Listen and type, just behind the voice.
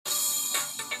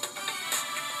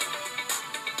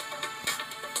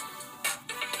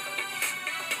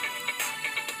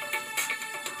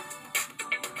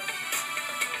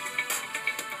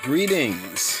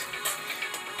Greetings,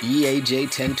 EAJ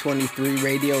 1023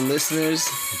 radio listeners.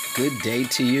 Good day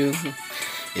to you.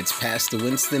 It's Pastor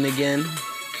Winston again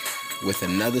with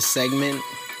another segment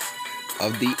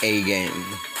of the A.G.A.M.E,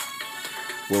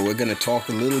 where we're going to talk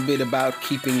a little bit about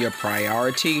keeping your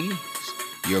priorities,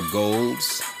 your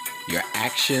goals, your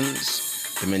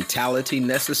actions, the mentality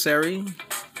necessary,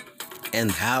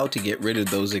 and how to get rid of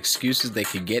those excuses that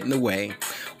could get in the way.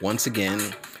 Once again,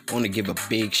 I want to give a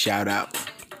big shout out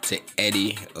to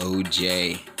Eddie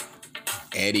OJ.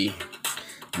 Eddie,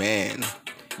 man,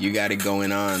 you got it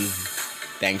going on.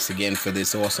 Thanks again for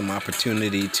this awesome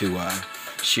opportunity to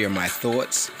share my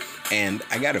thoughts. And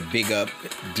I got to big up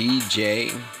DJ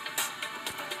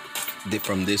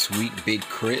from this week, Big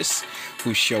Chris,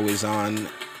 whose show is on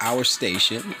our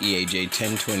station, EAJ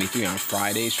 1023, on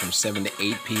Fridays from 7 to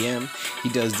 8 p.m. He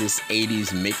does this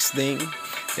 80s mix thing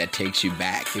that takes you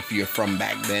back, if you're from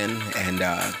back then, and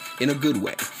in a good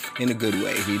way.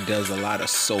 He does a lot of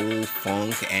soul,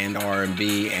 funk, and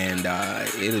R&B, and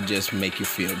it'll just make you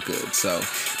feel good. So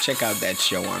check out that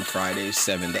show on Fridays,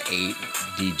 7 to 8.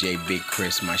 DJ Big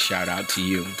Chris, my shout out to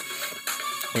you.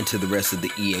 And to the rest of the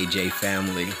EAJ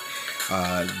family.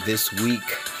 This week,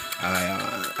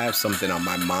 I have something on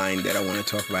my mind that I want to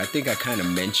talk about. I think I kind of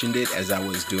mentioned it as I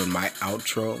was doing my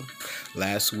outro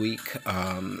last week.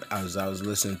 I was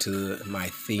listening to my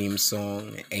theme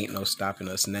song, Ain't No Stopping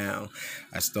Us Now.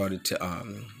 I started to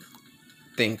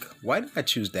think, why did I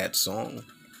choose that song?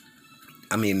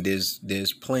 I mean,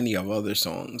 there's plenty of other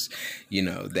songs,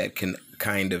 that can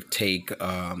kind of take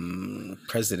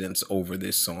precedence over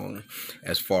this song,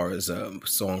 as far as a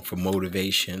song for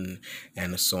motivation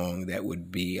and a song that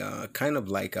would be kind of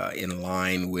like in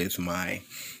line with my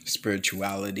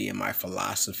spirituality and my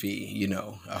philosophy.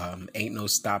 Ain't No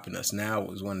Stopping Us Now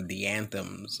was one of the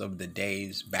anthems of the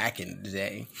days back in the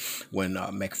day when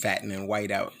McFadden and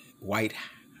White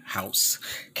House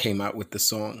came out with the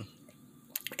song.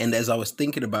 And as I was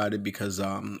thinking about it, because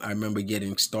I remember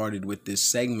getting started with this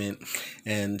segment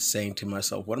and saying to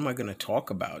myself, what am I going to talk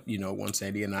about? Once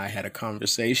Eddie and I had a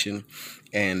conversation,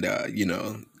 and,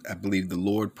 I believe the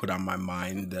Lord put on my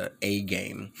mind the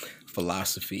A.G.A.M.E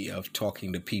philosophy of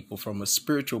talking to people from a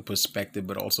spiritual perspective,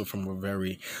 but also from a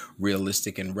very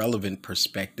realistic and relevant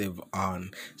perspective on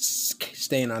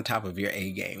staying on top of your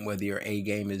A-game, whether your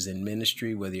A-game is in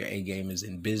ministry, whether your A-game is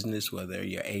in business, whether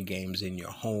your A-game is in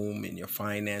your home, in your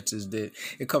finances.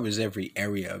 It covers every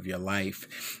area of your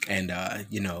life. And,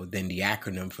 then the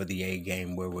acronym for the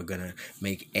A-game, where we're going to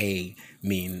make A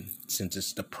mean, since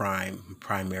it's the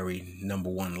primary number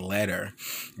one letter,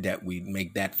 that we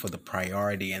make that for the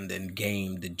priority, and then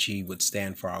game, the G would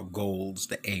stand for our goals,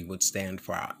 the A would stand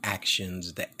for our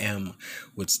actions, the M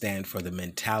would stand for the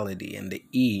mentality, and the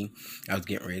E, I was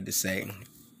getting ready to say,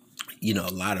 a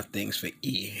lot of things for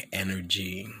E,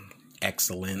 energy,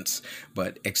 excellence,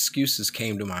 but excuses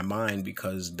came to my mind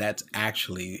because that's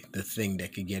actually the thing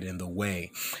that could get in the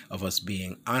way of us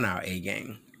being on our A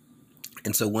game.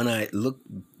 And so when I look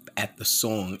at the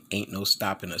song, Ain't No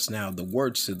Stopping Us Now, the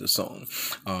words to the song,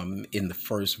 in the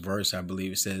first verse, I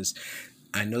believe it says,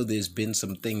 I know there's been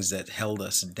some things that held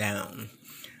us down,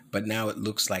 but now it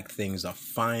looks like things are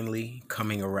finally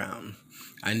coming around.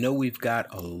 I know we've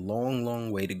got a long,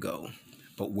 long way to go,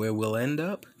 but where we'll end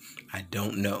up, I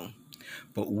don't know.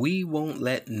 But we won't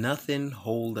let nothing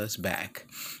hold us back.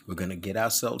 We're going to get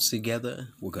ourselves together.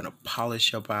 We're going to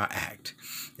polish up our act.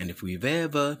 And if we've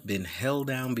ever been held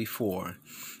down before,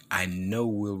 I know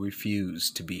we'll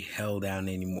refuse to be held down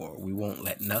anymore. We won't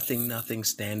let nothing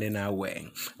stand in our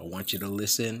way. I want you to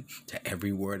listen to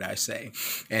every word I say.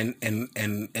 And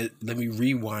let me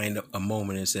rewind a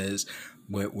moment. It says,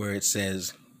 where it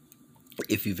says,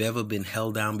 if you've ever been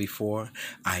held down before,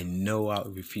 I know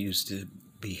I'll refuse to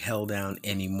be held down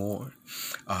anymore.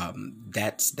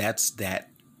 That's that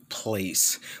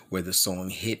place where the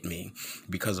song hit me,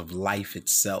 because of life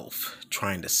itself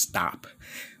trying to stop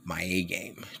my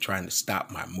A-game, trying to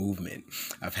stop my movement.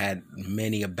 I've had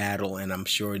many a battle, and I'm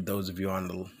sure those of you on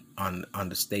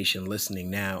the station listening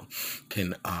now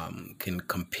can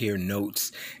compare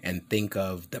notes and think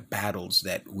of the battles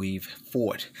that we've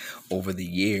fought over the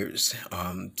years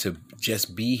to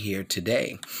just be here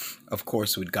today. Of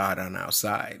course, with God on our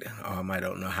side. I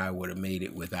don't know how I would have made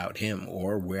it without him,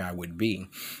 or where I would be,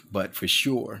 but for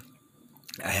sure,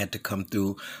 I had to come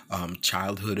through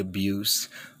childhood abuse.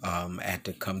 I had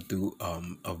to come through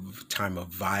a time of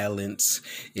violence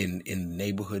in the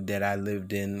neighborhood that I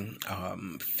lived in,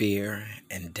 fear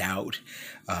and doubt.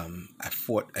 I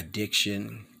fought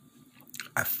addiction.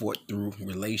 I fought through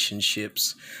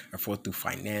relationships. I fought through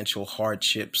financial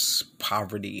hardships,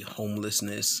 poverty,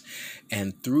 homelessness.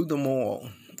 And through them all,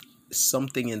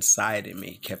 something inside of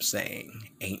me kept saying,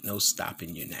 ain't no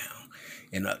stopping you now.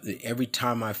 And every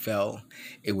time I fell,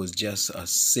 it was just a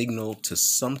signal to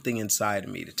something inside of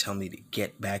me to tell me to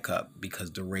get back up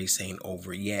because the race ain't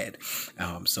over yet.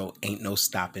 So ain't no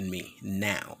stopping me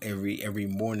now. Every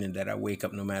morning that I wake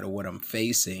up, no matter what I'm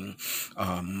facing,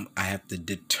 I have to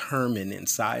determine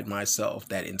inside myself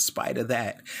that in spite of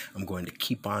that, I'm going to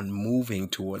keep on moving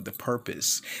toward the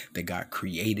purpose that God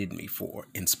created me for,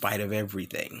 in spite of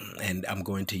everything. And I'm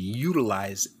going to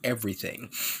utilize everything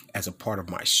as a part of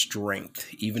my strength.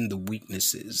 Even the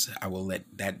weaknesses, I will let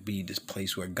that be this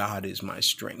place where God is my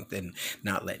strength, and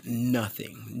not let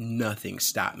nothing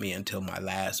stop me until my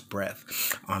last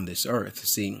breath on this earth.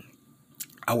 See,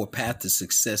 our path to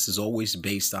success is always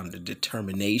based on the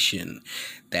determination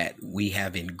that we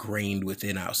have ingrained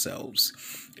within ourselves.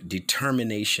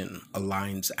 Determination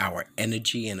aligns our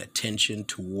energy and attention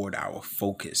toward our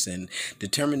focus. And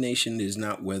determination is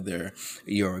not whether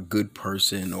you're a good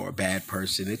person or a bad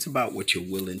person. It's about what you're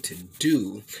willing to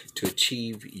do to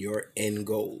achieve your end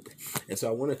goal. And so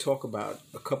I want to talk about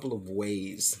a couple of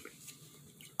ways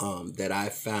that I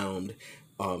found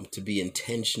to be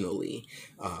intentionally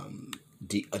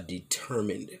a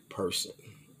determined person,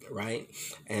 right?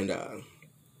 And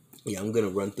yeah, I'm going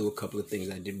to run through a couple of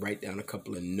things. I did write down a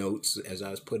couple of notes as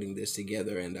I was putting this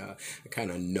together, and I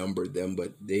kind of numbered them,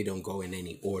 but they don't go in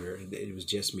any order. It was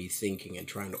just me thinking and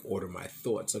trying to order my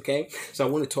thoughts, okay? So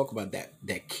I want to talk about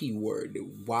that key word.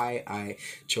 Why I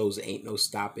chose Ain't No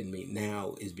Stopping Me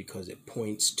Now is because it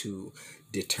points to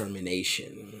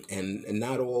determination, and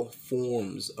not all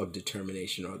forms of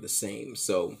determination are the same.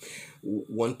 So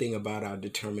one thing about our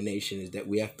determination is that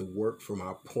we have to work from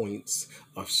our points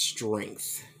of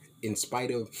strength, in spite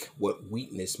of what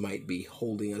weakness might be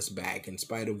holding us back, in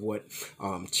spite of what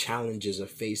challenges are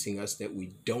facing us that we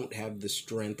don't have the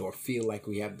strength or feel like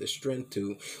we have the strength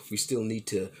to. We still need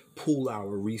to pool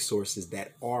our resources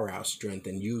that are our strength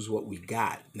and use what we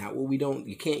got. Not what we don't.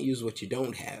 You can't use what you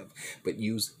don't have, but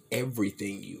use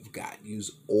everything you've got.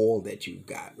 Use all that you've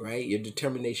got, right? Your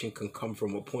determination can come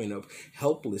from a point of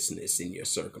helplessness in your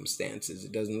circumstances.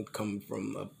 It doesn't come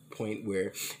from a point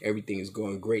where everything is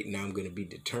going great. Now I'm going to be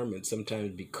determined.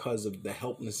 Sometimes because of the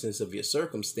helplessness of your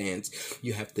circumstance,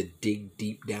 you have to dig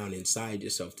deep down inside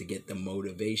yourself to get the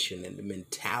motivation and the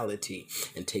mentality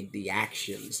and take the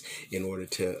actions in order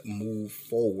to move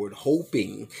forward,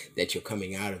 hoping that you're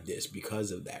coming out of this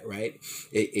because of that, right?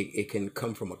 It can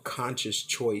come from a conscious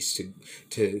choice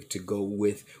to go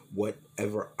with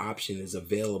whatever option is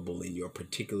available in your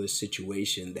particular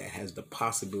situation that has the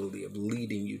possibility of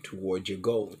leading you toward your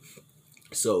goal.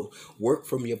 So work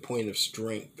from your point of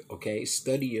strength, okay?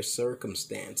 Study your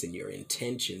circumstance and your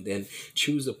intention. Then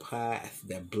choose a path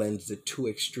that blends the two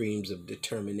extremes of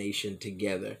determination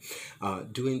together.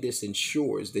 Doing this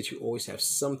ensures that you always have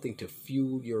something to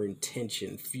fuel your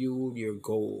intention, fuel your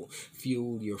goal,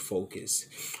 fuel your focus.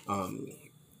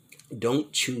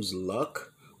 Don't choose luck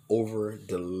over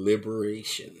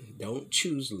deliberation. Don't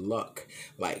choose luck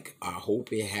like I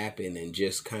hope it happened and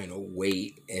just kind of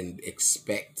wait and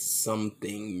expect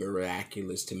something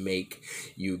miraculous to make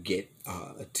you get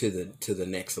to the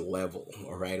next level,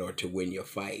 all right, or to win your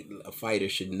fight. A fighter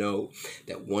should know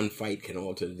that one fight can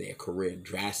alter their career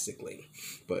drastically,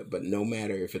 but no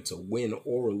matter if it's a win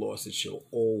or a loss, it should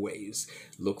always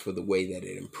look for the way that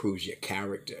it improves your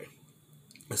character.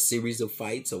 A series of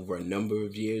fights over a number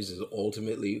of years is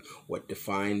ultimately what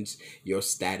defines your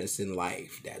status in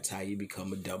life. That's how you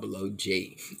become a double OG.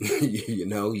 You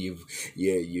know, you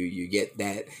get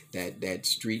that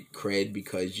street cred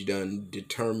because you done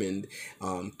determined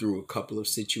through a couple of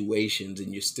situations,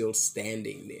 and you're still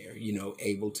standing there. You know,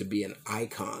 able to be an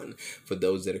icon for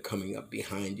those that are coming up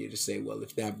behind you to say, well,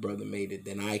 if that brother made it,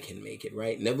 then I can make it.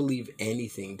 Right? Never leave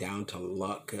anything down to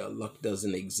luck. Luck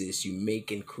doesn't exist. You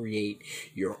make and create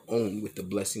your own with the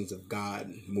blessings of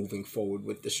God, moving forward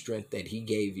with the strength that He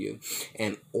gave you,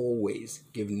 and always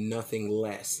give nothing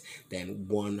less than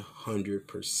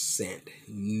 100%.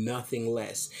 Nothing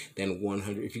less than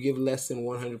 100. If you give less than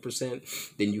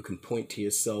 100%, then you can point to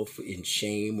yourself in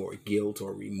shame or guilt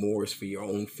or remorse for your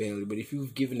own failure. But if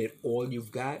you've given it all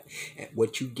you've got,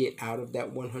 what you get out of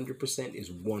that 100% is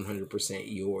 100%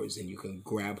 yours, and you can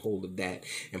grab hold of that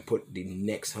and put the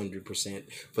next 100%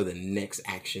 for the next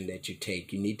action that you take.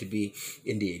 You need to be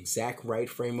in the exact right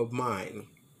frame of mind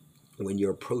when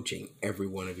you're approaching every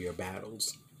one of your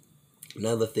battles.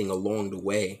 Another thing along the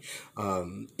way,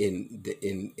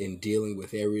 in dealing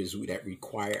with areas that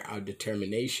require our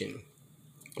determination,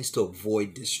 is to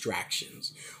avoid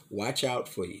distractions. Watch out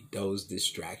for those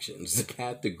distractions. The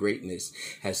path to greatness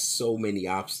has so many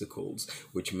obstacles,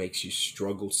 which makes you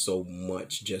struggle so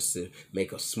much just to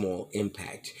make a small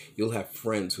impact. You'll have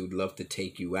friends who'd love to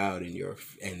take you out,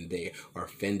 and they are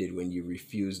offended when you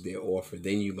refuse their offer.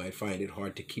 Then you might find it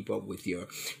hard to keep up with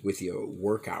your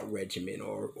workout regimen,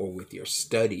 or with your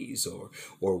studies, or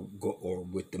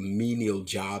with the menial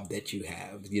job that you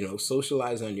have.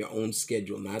 Socialize on your own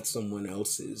schedule, not someone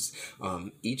else's.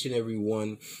 Each and every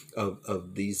one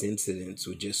of these incidents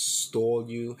would just stall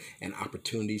you, and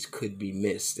opportunities could be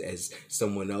missed, as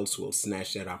someone else will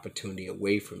snatch that opportunity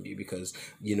away from you. Because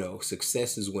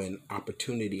success is when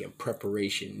opportunity and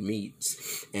preparation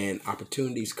meets, and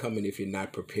opportunities come, and if you're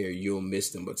not prepared, you'll miss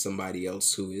them, but somebody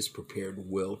else who is prepared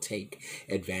will take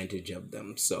advantage of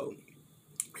them. So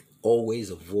always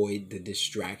avoid the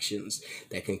distractions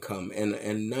that can come,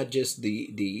 and not just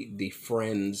the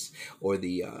friends, or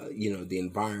the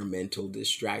environmental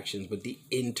distractions, but the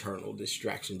internal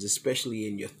distractions, especially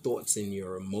in your thoughts and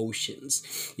your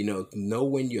emotions. Know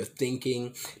when your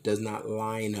thinking does not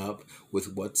line up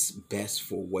with what's best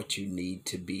for what you need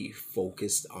to be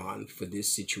focused on for this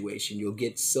situation. You'll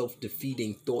get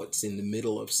self-defeating thoughts in the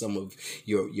middle of some of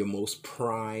your most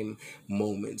prime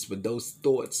moments, but those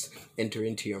thoughts enter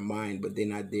into your mind, but they're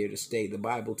not there to stay. The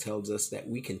Bible tells us that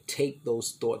we can take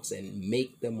those thoughts and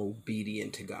make them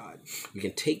obedient to God. We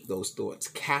can take those thoughts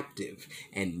captive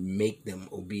and make them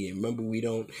obedient. Remember,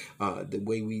 the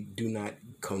way we do not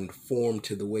conform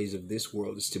to the ways of this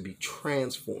world is to be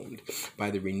transformed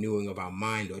by the renewing of our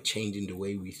mind, or changing the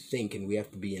way we think. And we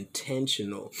have to be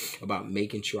intentional about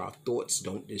making sure our thoughts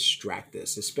don't distract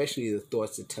us, especially the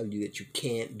thoughts that tell you that you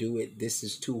can't do it, this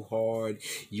is too hard,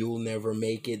 you'll never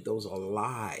make it. Those are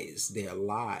lies. They're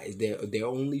lies. They're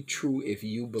only true if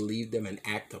you believe them and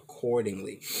act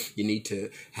accordingly. You need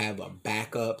to have a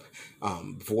backup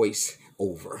voice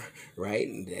over,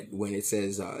 right? That when it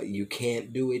says you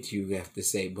can't do it, you have to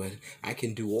say, but I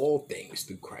can do all things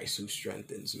through Christ who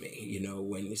strengthens me.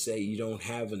 When you say you don't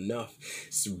have enough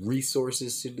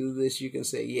resources to do this, you can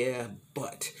say, yeah,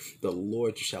 but the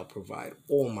Lord shall provide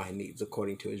all my needs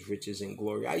according to his riches and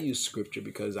glory. I use scripture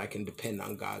because I can depend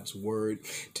on God's word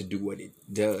to do what it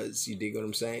does. You dig what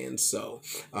I'm saying? So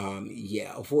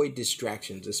avoid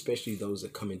distractions, especially those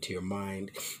that come into your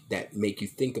mind that make you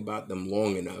think about them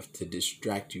long enough to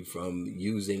distract you from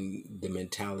using the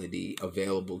mentality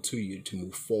available to you to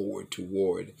move forward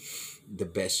toward the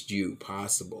best you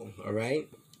possible. All right?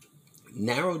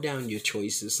 Narrow down your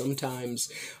choices.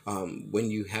 Sometimes when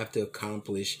you have to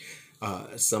accomplish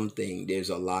something, there's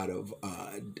a lot of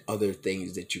other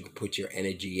things that you can put your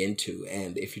energy into,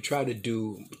 and if you try to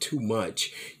do too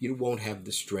much, you won't have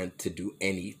the strength to do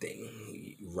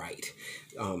anything right.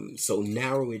 So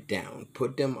narrow it down,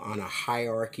 put them on a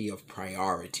hierarchy of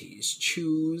priorities.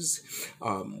 Choose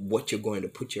what you're going to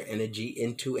put your energy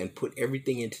into, and put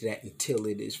everything into that until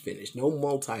it is finished. No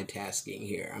multitasking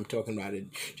here. I'm talking about it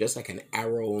just like an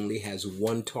arrow only has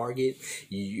one target.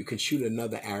 You can shoot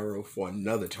another arrow for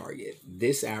another target.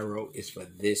 This arrow is for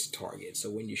this target. So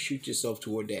when you shoot yourself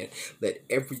toward that, let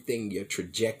everything, your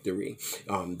trajectory,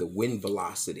 the wind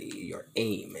velocity, your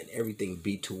aim, and everything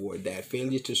be toward that.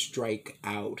 Failure to strike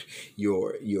out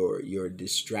your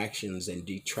distractions and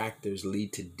detractors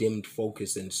lead to dimmed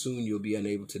focus, and soon you'll be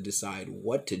unable to decide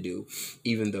what to do,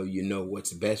 even though you know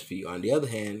what's best for you. On the other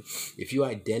hand, if you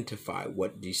identify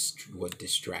what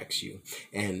distracts you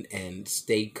and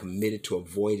stay committed to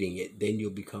avoiding it, then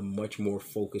you'll become much more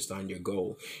focused on your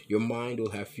goal. Your mind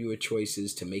will have fewer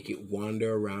choices to make it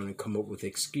wander around and come up with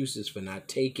excuses for not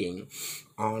taking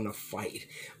on a fight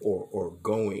or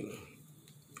going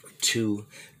toward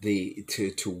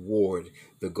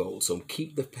the goal. So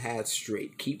keep the path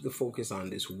straight, keep the focus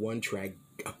on this one track,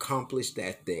 accomplish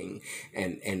that thing,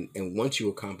 and once you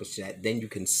accomplish that, then you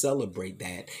can celebrate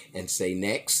that and say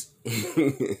next.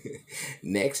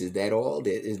 Next. Is that all?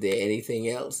 Is there anything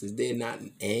else? Is there not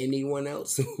anyone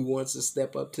else who wants to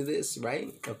step up to this?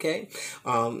 Right? Okay.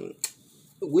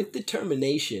 With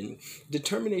determination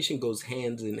goes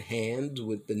hands in hand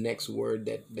with the next word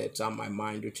that's on my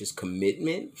mind, which is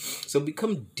commitment. So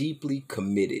become deeply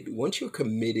committed. Once you're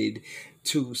committed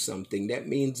to something, that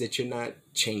means that you're not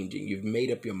changing. You've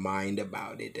made up your mind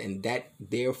about it, and that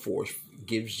therefore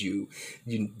gives you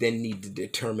then need the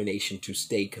determination to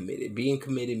stay committed. Being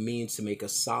committed means to make a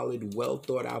solid, well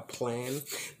thought out plan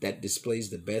that displays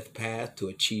the best path to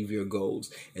achieve your goals,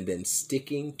 and then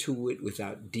sticking to it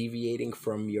without deviating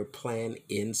from your plan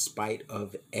in spite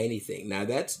of anything. Now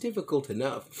that's difficult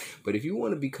enough, but if you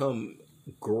want to become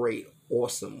great,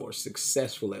 awesome, or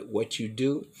successful at what you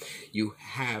do, you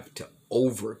have to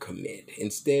overcommit.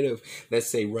 Instead of, let's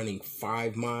say, running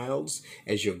 5 miles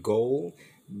as your goal,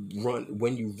 run,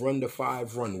 when you run the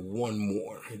five, run one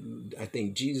more. I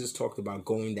think Jesus talked about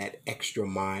going that extra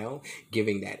mile,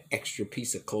 giving that extra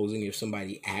piece of clothing if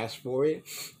somebody asks for it.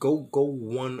 Go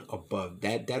one above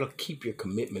that. That'll keep your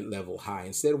commitment level high.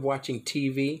 Instead of watching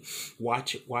TV,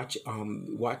 watch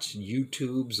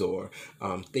YouTubes or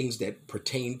things that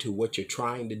pertain to what you're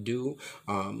trying to do.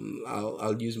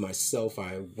 I'll use myself.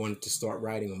 I wanted to start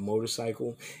riding a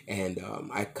motorcycle, and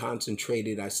I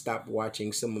concentrated. I stopped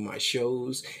watching some of my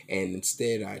shows, and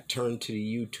instead I turned to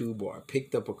the YouTube, or I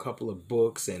picked up a couple of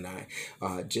books, and I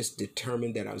just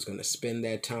determined that I was going to spend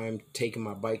that time taking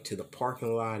my bike to the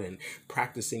parking lot and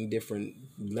practicing different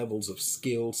levels of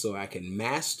skill so I can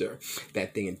master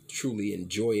that thing and truly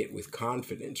enjoy it with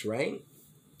confidence, right?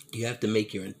 You have to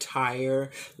make your entire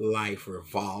life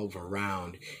revolve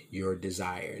around your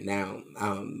desire. Now,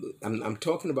 I'm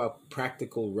talking about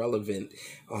practical, relevant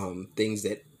things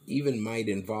that even might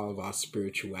involve our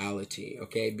spirituality,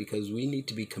 okay? Because we need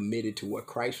to be committed to what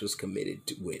Christ was committed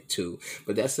to.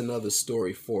 But that's another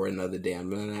story for another day.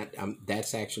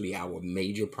 That's actually our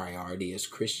major priority as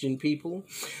Christian people.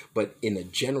 But in a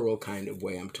general kind of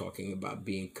way, I'm talking about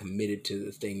being committed to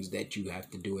the things that you have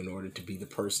to do in order to be the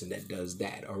person that does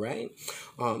that, all right?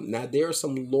 Now, there are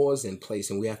some laws in place,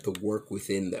 and we have to work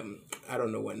within them. I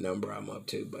don't know what number I'm up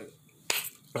to, but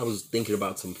I was thinking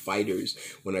about some fighters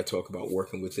when I talk about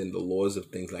working within the laws of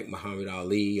things like Muhammad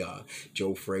Ali,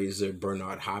 Joe Frazier,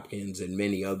 Bernard Hopkins, and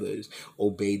many others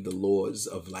obeyed the laws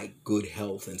of like good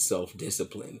health and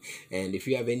self-discipline. And if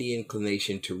you have any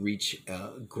inclination to reach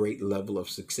a great level of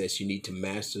success, you need to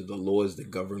master the laws that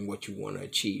govern what you want to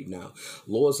achieve. Now,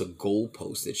 laws are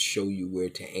goalposts that show you where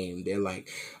to aim. They're like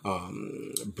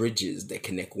bridges that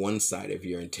connect one side of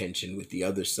your intention with the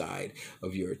other side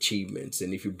of your achievements.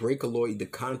 And if you break a law, either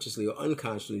consciously or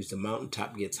unconsciously, the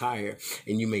mountaintop gets higher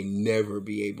and you may never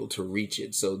be able to reach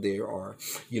it. So there are,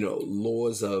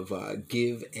 laws of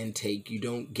give and take. You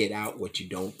don't get out what you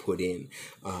don't put in.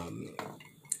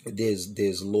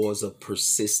 There's laws of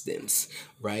persistence,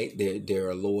 right? There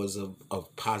are laws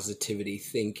of positivity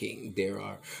thinking. There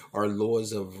are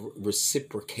laws of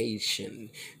reciprocation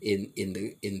in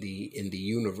the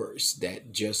universe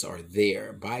that just are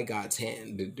there by God's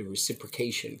hand. The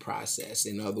reciprocation process.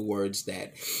 In other words,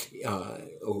 that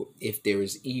if there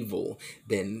is evil,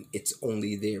 then it's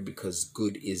only there because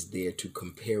good is there to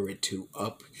compare it to.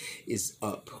 Up is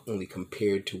up only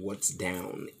compared to what's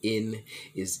down. In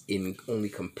is in only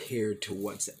compared to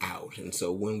what's out. And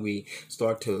so when we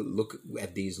start to look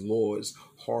at these laws,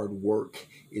 hard work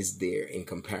is there in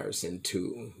comparison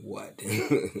to what?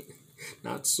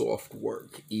 Not soft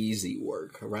work, easy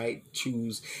work, right?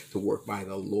 Choose to work by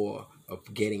the law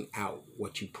of getting out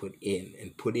what you put in,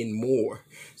 and put in more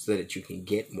so that you can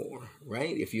get more,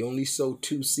 right? If you only sow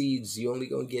 2 seeds, you're only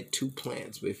going to get 2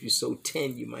 plants. But if you sow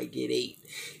 10, you might get 8,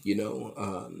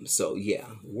 So yeah,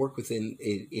 work within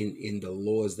in the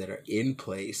laws that are in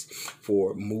place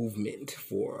for movement,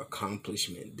 for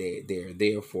accomplishment. They're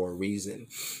there for a reason.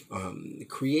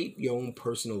 Create your own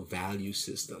personal value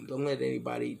system. Don't let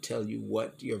anybody tell you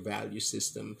what your value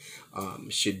system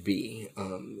should be.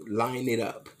 Line it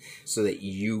up so that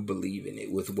you believe in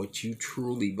it with what you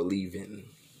truly believe in.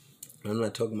 I'm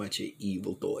not talking about your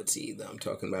evil thoughts either. I'm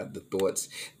talking about the thoughts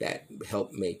that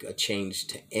help make a change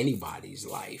to anybody's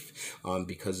life,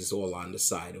 because it's all on the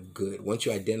side of good. Once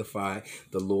you identify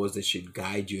the laws that should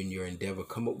guide you in your endeavor,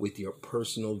 come up with your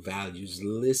personal values,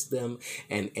 list them,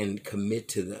 and commit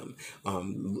to them.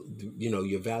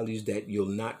 Your values that you'll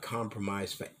not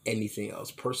compromise for anything else.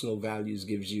 Personal values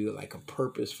gives you like a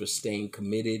purpose for staying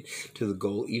committed to the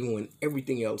goal, even when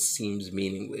everything else seems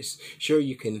meaningless. Sure,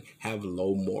 you can have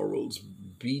low morals.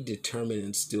 Be determined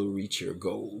and still reach your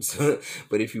goals.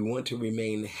 But if you want to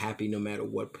remain happy no matter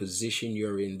what position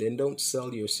you're in, then don't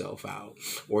sell yourself out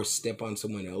or step on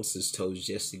someone else's toes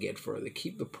just to get further.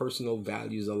 Keep the personal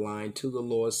values aligned to the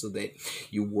law so that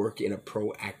you work in a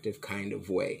proactive kind of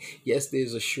way. Yes,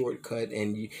 there's a shortcut,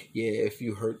 and if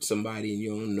you hurt somebody and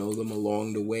you don't know them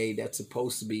along the way, that's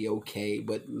supposed to be okay.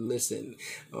 But listen,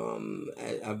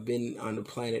 I've been on the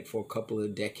planet for a couple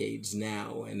of decades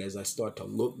now, and as I start to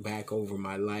look back over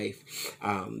my life,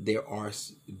 there are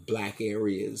black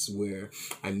areas where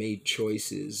I made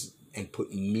choices and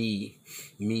put me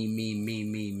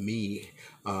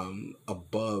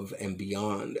above and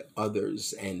beyond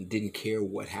others, and didn't care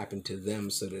what happened to them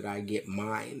so that I get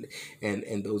mine.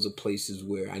 And those are places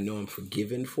where I know I'm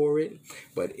forgiven for it.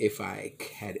 But if I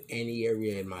had any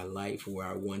area in my life where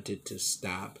I wanted to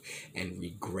stop and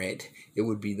regret, it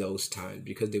would be those times,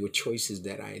 because there were choices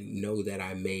that I know that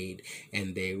I made,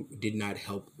 and they did not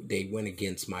help. They went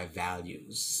against my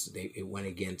values. It went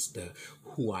against the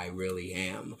who I really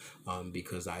am,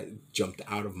 because I jumped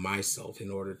out of myself in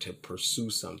order to pursue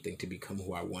something to become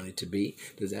who I wanted to be.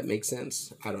 Does that make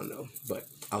sense? I don't know, but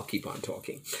I'll keep on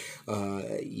talking.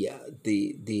 Yeah,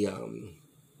 the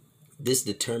this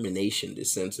determination,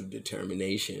 this sense of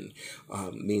determination,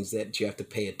 means that you have to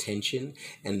pay attention,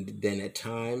 and then at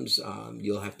times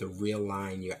you'll have to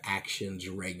realign your actions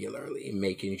regularly,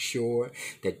 making sure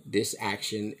that this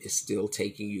action is still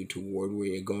taking you toward where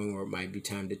you're going, or it might be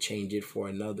time to change it for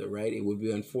another, right? It would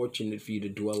be unfortunate for you to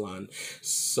dwell on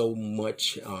so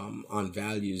much on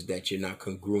values that you're not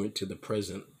congruent to the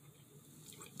present,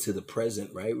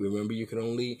 right? Remember, you can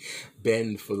only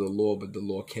bend for the law, but the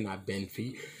law cannot bend for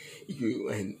you.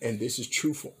 And this is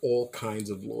true for all kinds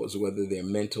of laws, whether they're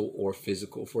mental or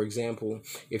physical. For example,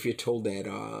 if you're told that,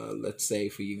 let's say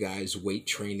for you guys, weight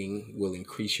training will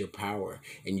increase your power,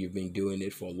 and you've been doing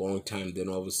it for a long time, then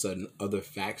all of a sudden other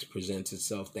facts presents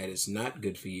itself that it's not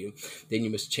good for you, then you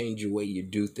must change your way you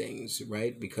do things,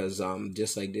 right? Because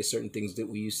just like there's certain things that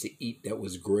we used to eat that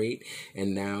was great,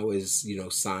 and now as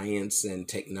science and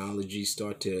technology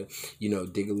start to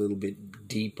dig a little bit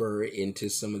deeper into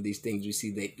some of these things, we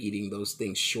see that eating those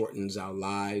things shortens our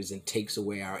lives and takes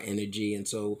away our energy, and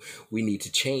so we need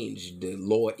to change. The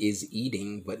law is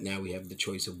eating, but now we have the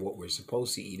choice of what we're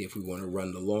supposed to eat if we want to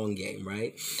run the long game,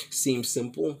 right? Seems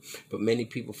simple, but many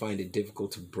people find it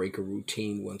difficult to break a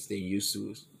routine once they're used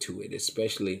to it,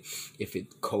 especially if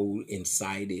it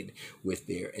coincided with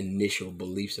their initial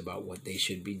beliefs about what they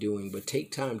should be doing. But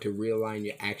take time to realign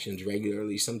your actions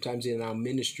regularly. Sometimes in our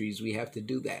ministries we have to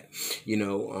do that.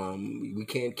 We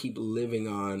can't keep living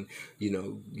on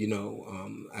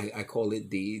I call it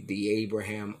the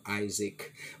Abraham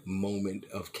Isaac moment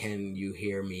of can you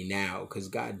hear me now, because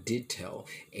God did tell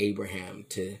Abraham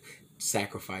to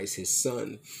sacrifice his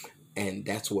son, and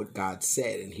that's what God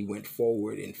said, and he went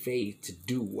forward in faith to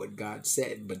do what God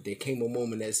said. But there came a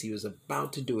moment as he was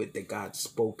about to do it that God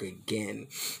spoke again,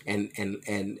 and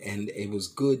it was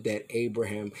good that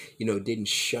Abraham didn't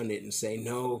shun it and say,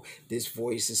 no, this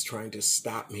voice is trying to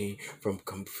stop me from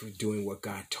doing what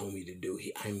God told me to do.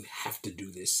 I have to do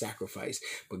this sacrifice.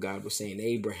 But God was saying,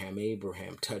 Abraham,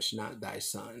 Abraham, touch not thy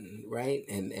son, right?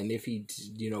 And if he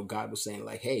God was saying,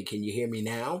 like, hey, can you hear me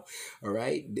now? All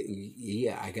right,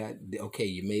 yeah, I got, okay,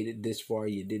 you made it this far,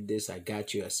 you did this, I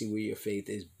got you, I see where your faith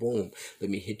is, boom, let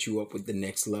me hit you up with the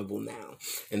next level now.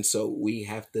 And so we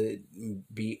have to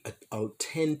be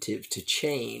attentive to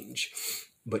change,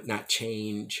 but not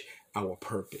change our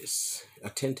purpose.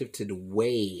 Attentive to the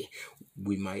way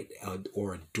we might,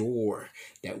 or a door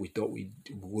that we thought we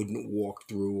wouldn't walk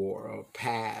through, or a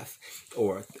path,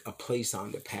 or a place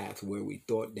on the path where we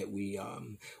thought that we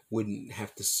wouldn't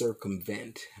have to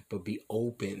circumvent, but be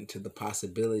open to the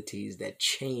possibilities that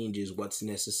change is what's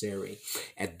necessary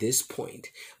at this point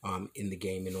in the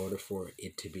game, in order for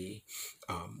it to be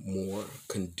more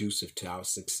conducive to our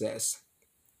success.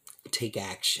 Take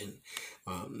action.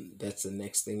 That's the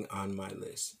next thing on my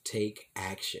list. Take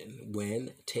action.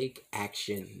 When? Take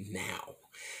action now.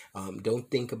 Don't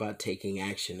think about taking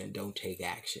action and don't take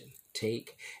action.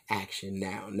 Take action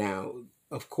now. Now,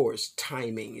 of course,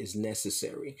 timing is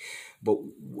necessary, but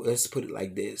let's put it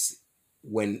like this.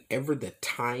 Whenever the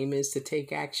time is to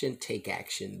take action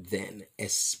then,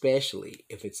 especially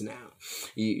if it's now.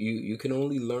 You can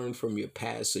only learn from your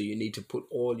past, so you need to put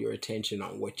all your attention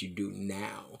on what you do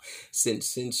now.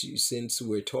 Since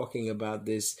we're talking about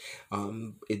this,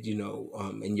 and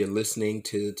you're listening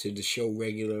to the show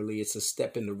regularly, it's a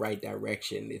step in the right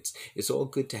direction. It's all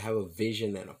good to have a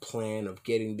vision and a plan of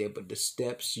getting there, but the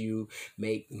steps you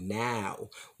make now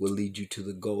will lead you to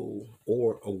the goal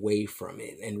or away from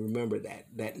it. And remember that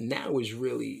now is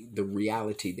really the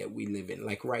reality that we live in.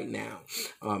 Like right now,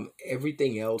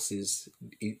 everything else is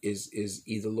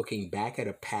either looking back at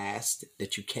a past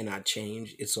that you cannot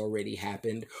change, it's already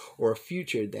happened, or a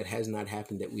future that has not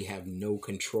happened that we have no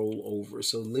control over.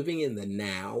 So living in the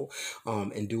now,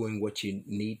 and doing what you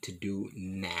need to do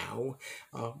now,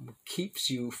 keeps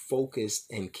you focused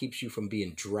and keeps you from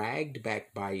being dragged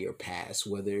back by your past,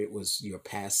 whether it was your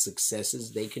past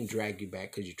successes. They can drag you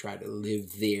back because you try to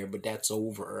live there, but that's that's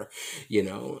over,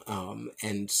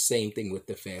 and same thing with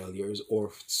the failures,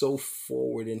 or so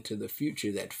forward into the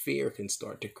future that fear can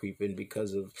start to creep in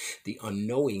because of the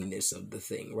unknowingness of the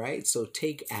thing, right? So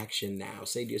take action now.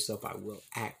 Say to yourself, I will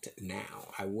act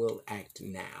now. I will act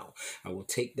now. I will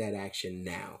take that action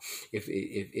now.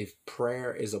 If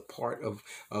prayer is a part of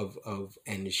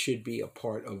and it should be a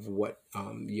part of what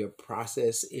your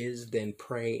process is, then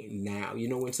pray now.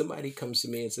 When somebody comes to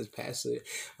me and says, Pastor,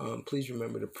 please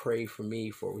remember to pray for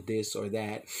me for this or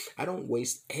that, I don't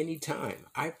waste any time.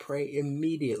 I pray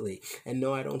immediately. And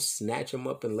no, I don't snatch them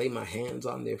up and lay my hands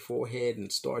on their forehead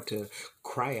and start to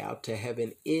cry out to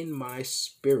heaven. In my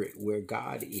spirit, where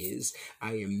God is,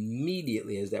 I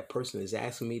immediately, as that person is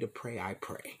asking me to pray, I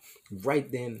pray.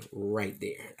 Right then, right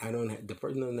there. The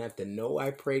person doesn't have to know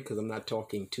I pray, because I'm not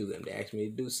talking to them. They ask me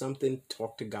to do something,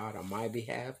 talk to God on my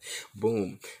behalf.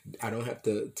 Boom. I don't have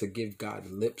to give God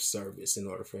lip service in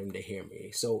order for him to hear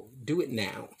me. So do it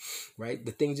now, right?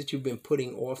 The things that you've been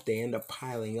putting off, they end up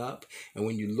piling up. And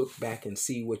when you look back and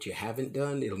see what you haven't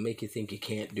done, it'll make you think you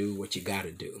can't do what you got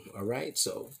to do. All right.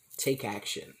 So take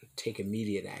action, take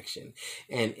immediate action,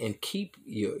 and keep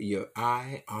your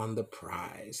eye on the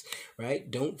prize, right?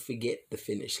 Don't forget the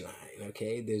finish line.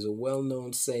 Okay. There's a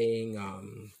well-known saying,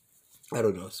 I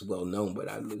don't know if it's well known, but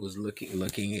I was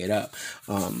looking it up,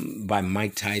 by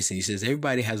Mike Tyson. He says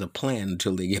everybody has a plan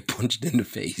until they get punched in the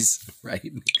face, right?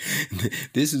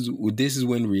 This is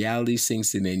when reality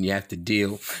sinks in and you have to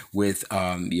deal with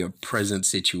your present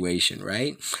situation,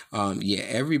 right? Yeah,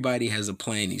 everybody has a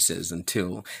plan, he says,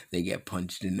 until they get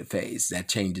punched in the face. That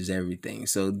changes everything.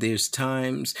 So there's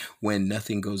times when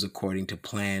nothing goes according to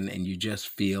plan and you just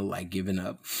feel like giving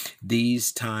up.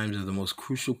 These times are the most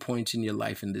crucial points in your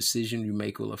life, and decision you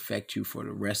make will affect you for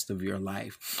the rest of your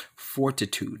life.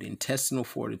 Fortitude, intestinal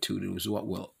fortitude, is what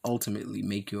will ultimately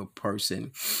make you a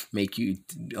person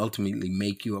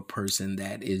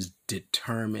that is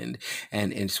determined,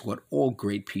 and it's what all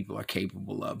great people are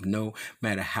capable of, no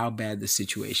matter how bad the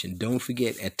situation. Don't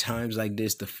forget, at times like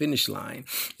this, the finish line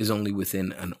is only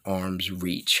within an arm's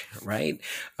reach, right?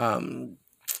 I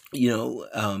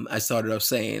started off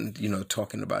saying,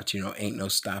 talking about, ain't no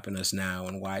stopping us now,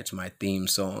 and why it's my theme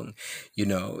song.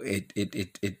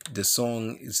 The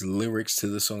song is lyrics to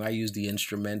the song. I use the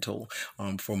instrumental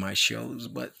for my shows,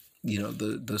 but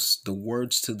the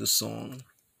words to the song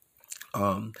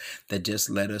that just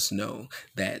let us know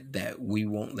that we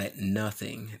won't let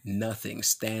nothing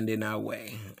stand in our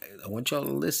way. I want y'all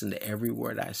to listen to every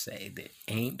word I say. There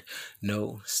ain't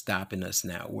no stopping us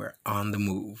now. We're on the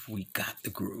move. We got the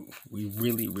groove. We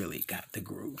really, really got the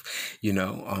groove.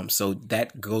 So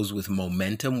that goes with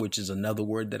momentum, which is another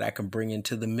word that I can bring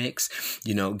into the mix.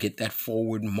 Get that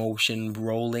forward motion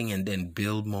rolling, and then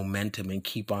build momentum and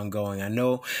keep on going. I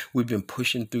know we've been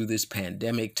pushing through this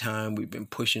pandemic time. We've been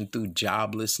pushing through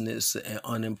joblessness and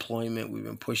unemployment. We've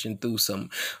been pushing through some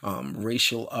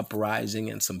racial uprising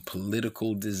and some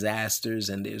political disasters,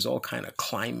 and there's all kind of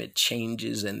climate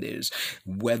changes, and there's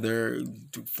weather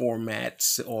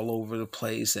formats all over the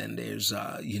place, and there's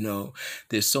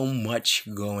there's so much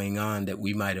going on that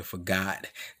we might have forgot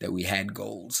that we had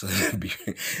goals.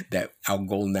 That our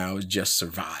goal now is just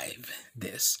survive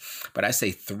this. But I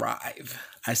say thrive.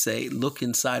 I say look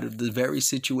inside of the very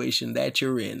situation that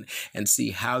you're in and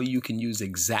see how you can use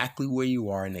exactly where you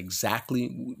are and exactly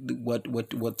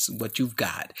what you've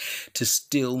got to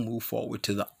still move forward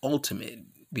to the ultimate.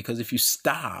 Because if you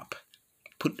stop,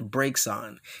 put the brakes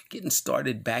on, getting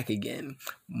started back again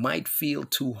might feel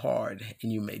too hard,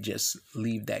 and you may just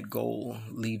leave that goal,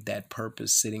 leave that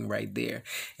purpose sitting right there,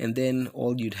 and then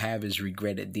all you'd have is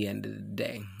regret at the end of the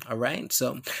day. All right,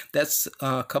 so that's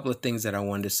a couple of things that I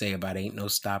wanted to say about Ain't No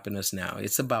Stopping Us Now.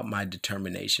 It's about my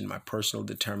determination, my personal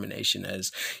determination.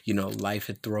 As life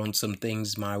had thrown some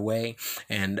things my way,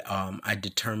 and I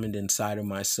determined inside of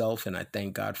myself, and I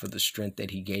thank God for the strength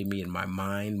that he gave me in my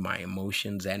mind, my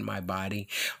emotions, and my body,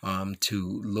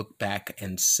 to look back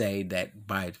and say that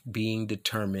by being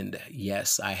determined,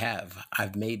 yes,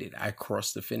 I've made it. I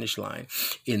crossed the finish line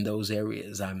in those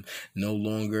areas. I'm no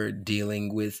longer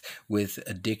dealing with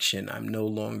addiction. I'm no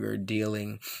longer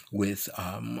dealing with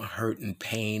hurt and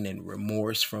pain and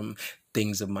remorse from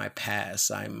things of my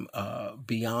past. I'm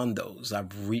beyond those.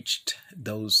 I've reached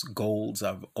those goals.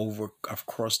 I've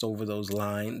crossed over those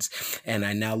lines, and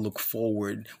I now look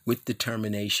forward with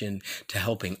determination to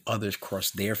helping others cross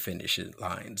their finish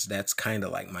lines. That's kind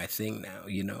of like my thing now.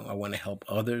 I want to help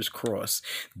others cross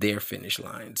their finish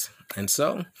lines. And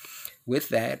so with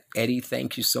that, Eddie,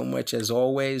 thank you so much as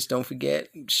always. Don't forget,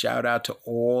 shout out to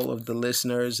all of the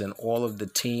listeners and all of the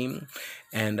team.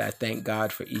 And I thank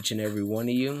God for each and every one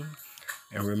of you.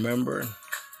 And remember,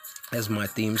 As my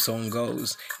theme song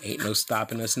goes, ain't no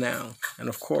stopping us now. And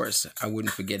of course, I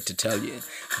wouldn't forget to tell you,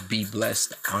 be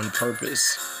blessed on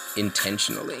purpose,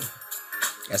 intentionally.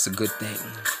 That's a good thing.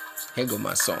 Here go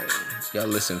my song. Y'all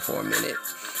listen for a minute.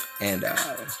 And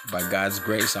by God's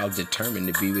grace, I'll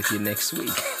determine to be with you next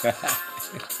week.